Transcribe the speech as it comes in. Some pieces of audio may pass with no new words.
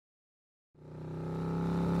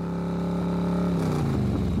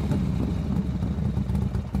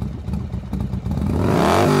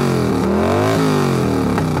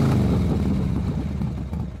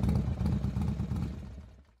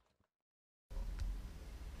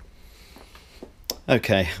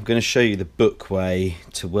Okay, I'm going to show you the book way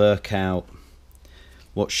to work out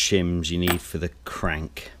what shims you need for the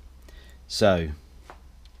crank. So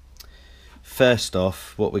first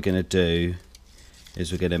off, what we're going to do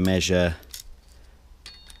is we're going to measure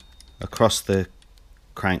across the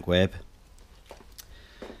crank web.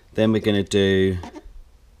 Then we're going to do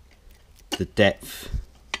the depth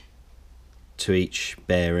to each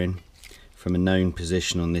bearing from a known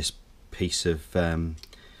position on this piece of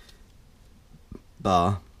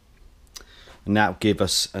bar, and that will give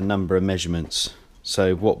us a number of measurements.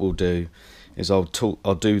 So what we'll do is I'll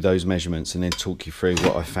do those measurements and then talk you through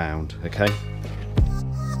what I found. Okay.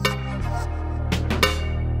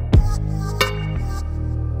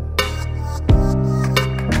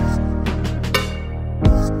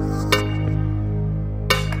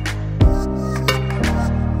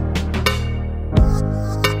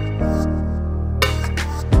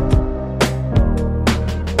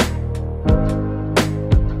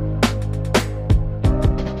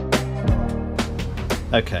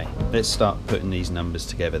 Okay, let's start putting these numbers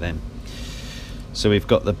together then. So we've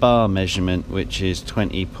got the bar measurement, which is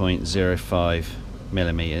 20.05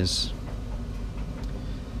 millimeters,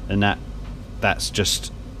 and that's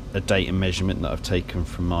just a data measurement that I've taken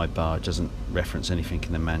from my bar. It doesn't reference anything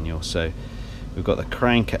in the manual. So we've got the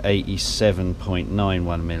crank at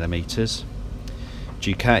 87.91 millimeters.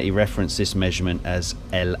 Ducati referenced this measurement as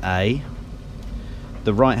LA.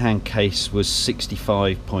 The right hand case was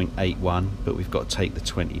 65.81, but we've got to take the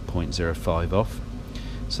 20.05 off,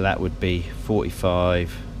 so that would be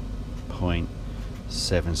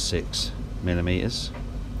 45.76 millimeters.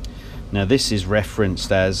 Now this is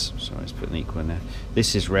referenced as, sorry, let's put an equal in there.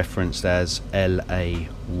 This is referenced as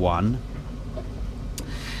LA1.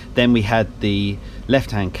 Then we had the left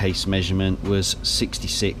hand case measurement was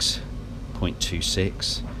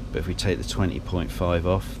 66.26, but if we take the 20.5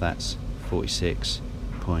 off, that's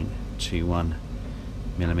 46.21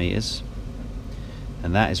 millimeters,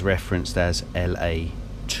 and that is referenced as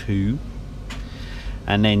LA2.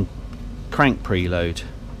 And then crank preload,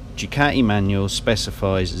 Ducati manual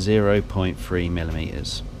specifies 0.3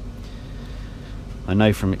 millimeters. I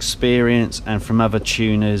know from experience and from other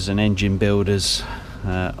tuners and engine builders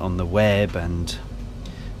on the web and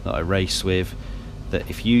that I race with, that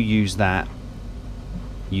if you use that,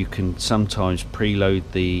 you can sometimes preload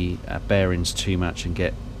the bearings too much and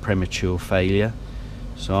get premature failure.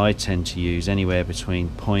 So I tend to use anywhere between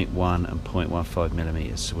 0.1 and 0.15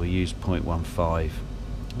 millimeters. So we'll use 0.15.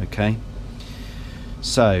 Okay.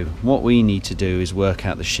 So what we need to do is work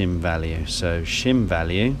out the shim value. So shim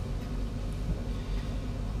value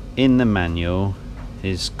in the manual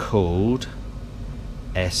is called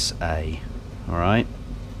SA. All right,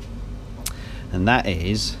 and that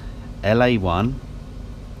is LA1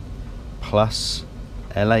 plus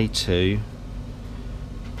LA2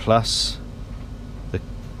 plus the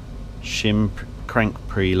shim crank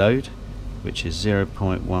preload, which is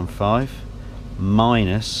 0.15,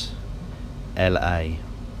 minus LA.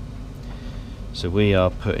 So we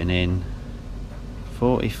are putting in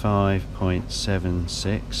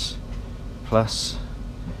 45.76 plus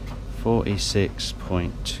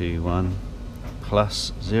 46.21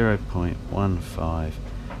 plus 0.15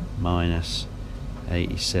 minus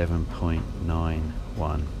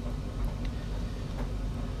 87.91.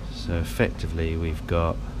 So effectively we've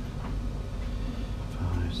got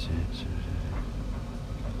 5, 6,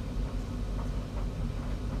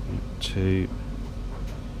 2,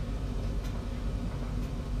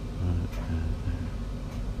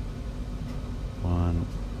 1,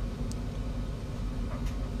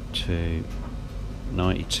 2,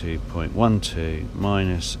 92.12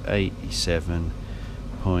 minus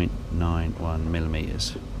 87.91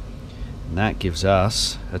 millimeters, and that gives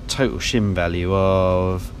us a total shim value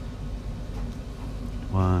of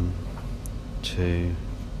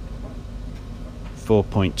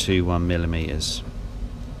 4.21 millimeters.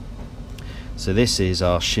 So this is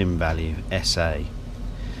our shim value, SA.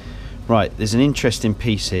 Right, there's an interesting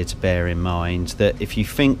piece here to bear in mind, that if you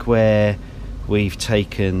think where we've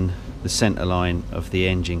taken the center line of the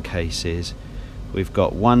engine cases, we've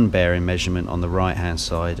got one bearing measurement on the right hand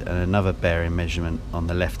side and another bearing measurement on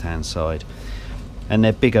the left hand side, and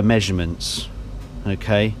they're bigger measurements.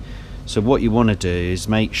 Okay, so what you want to do is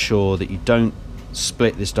make sure that you don't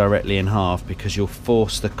split this directly in half, because you'll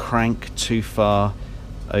force the crank too far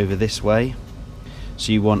over this way.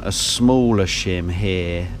 So you want a smaller shim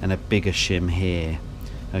here and a bigger shim here.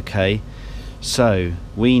 Okay, so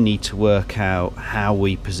we need to work out how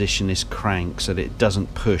we position this crank so that it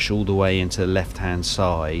doesn't push all the way into the left hand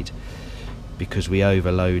side, because we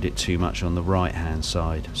overload it too much on the right hand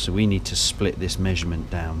side. So we need to split this measurement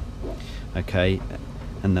down. okay,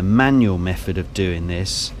 and the manual method of doing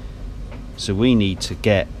this, so we need to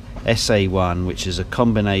get SA1, which is a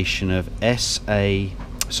combination of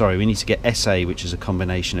we need to get SA, which is a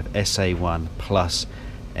combination of SA1 plus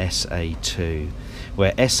SA2,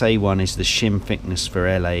 where SA1 is the shim thickness for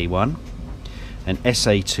LA1 and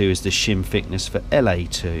SA2 is the shim thickness for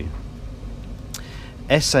LA2.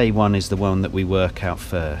 SA1 is the one that we work out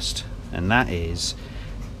first, and that is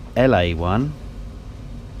LA1,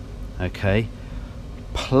 okay,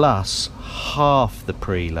 plus half the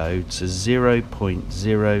preload, so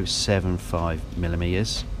 0.075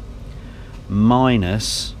 millimeters,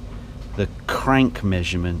 minus the crank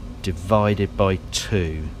measurement divided by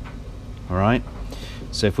 2. Alright,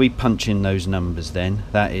 so if we punch in those numbers, then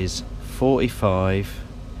that is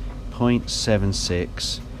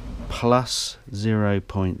 45.76 plus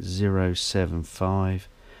 0.075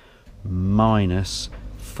 minus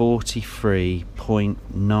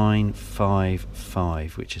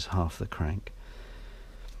 43.955, which is half the crank.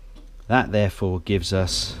 That therefore gives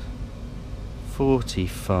us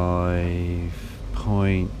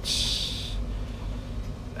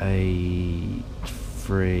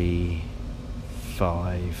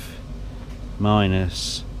 45.835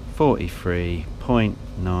 minus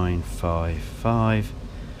 43.955.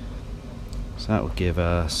 So that will give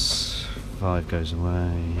us, 5 goes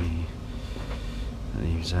away, that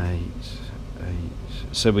leaves 8.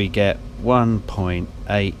 So we get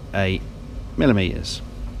 1.88 millimeters.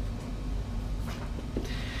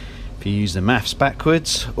 If you use the maths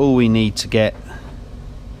backwards, all we need to get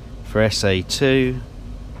for SA2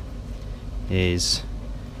 is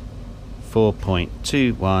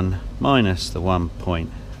 4.21 minus the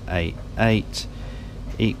 1.88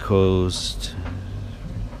 equals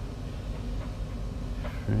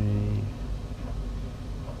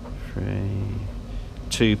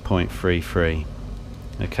 2.33.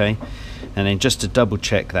 Okay, and then just to double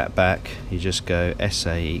check that back, you just go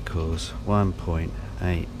SA equals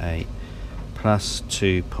 1.88 plus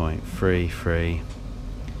 2.33,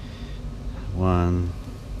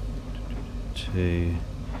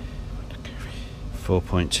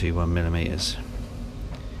 4.21 millimeters.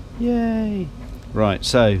 Yay! Right,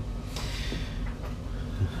 so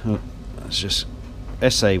let's just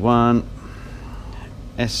SA1,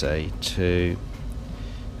 SA2.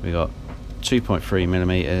 We got 2.3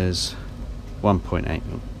 millimeters, 1.8.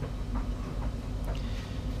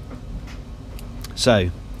 So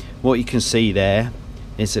what you can see there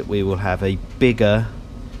is that we will have a bigger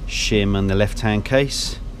shim on the left hand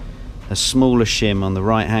case, a smaller shim on the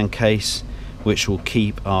right hand case, which will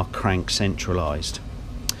keep our crank centralized.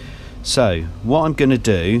 So what I'm going to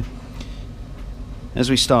do, as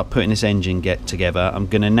we start putting this engine together, I'm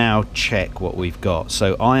going to now check what we've got.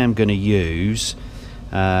 So I am going to use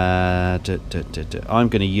I'm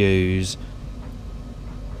going to use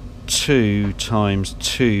 2 times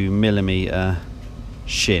 2 millimeter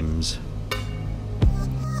shims.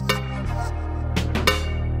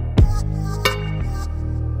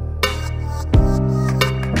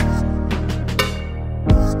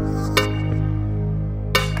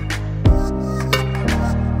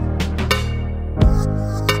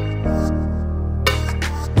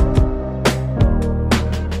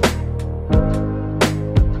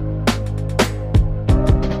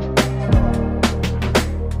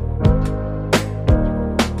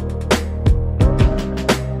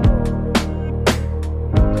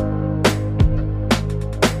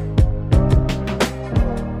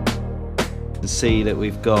 See that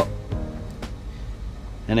we've got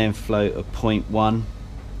an end float of 0.1,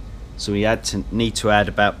 so we need to add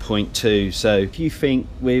about 0.2. so if you think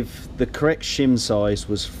with the correct shim size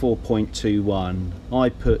was 4.21, I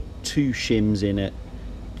put 2 shims in at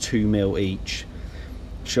 2 mil each,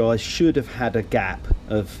 so I should have had a gap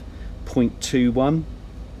of 0.21,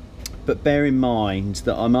 but bear in mind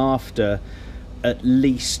that I'm after at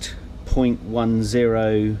least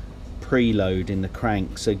 0.10 preload in the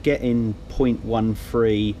crank, so getting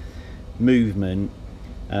 0.13 movement,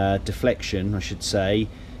 deflection I should say,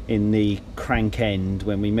 in the crank end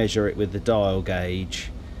when we measure it with the dial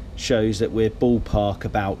gauge shows that we're ballpark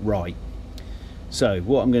about right. So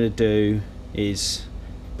what I'm going to do is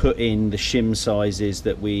put in the shim sizes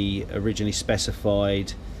that we originally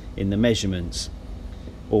specified in the measurements,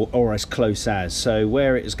 or as close as. So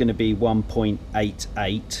where it is going to be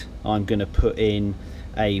 1.88, I'm going to put in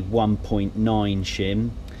a 1.9 shim,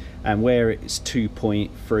 and where it's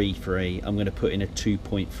 2.33, I'm going to put in a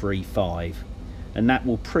 2.35, and that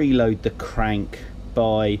will preload the crank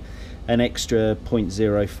by an extra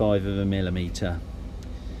 0.05 of a millimeter.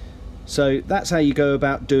 So that's how you go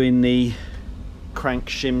about doing the crank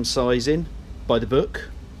shim sizing by the book.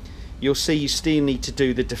 you'll see you still need to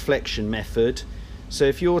do the deflection method. So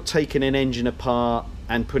if you're taking an engine apart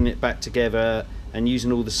and putting it back together and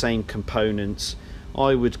using all the same components,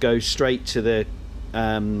 I would go straight to the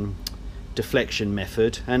deflection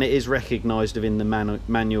method, and it is recognised within the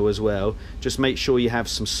manual as well. Just make sure you have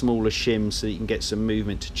some smaller shims so that you can get some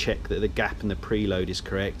movement to check that the gap in the preload is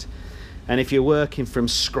correct. And if you're working from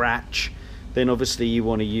scratch, then obviously you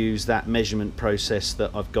want to use that measurement process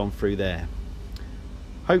that I've gone through there.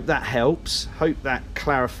 Hope that helps. Hope that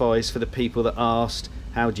clarifies for the people that asked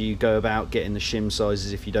how do you go about getting the shim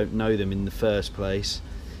sizes if you don't know them in the first place.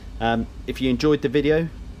 If you enjoyed the video,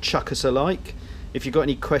 chuck us a like. If you've got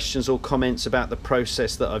any questions or comments about the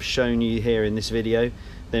process that I've shown you here in this video,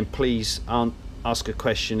 then please ask a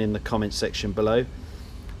question in the comment section below.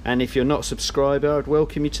 And if you're not a subscriber, I'd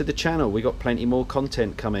welcome you to the channel. We've got plenty more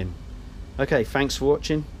content coming. Okay, thanks for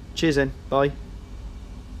watching. Cheers then. Bye.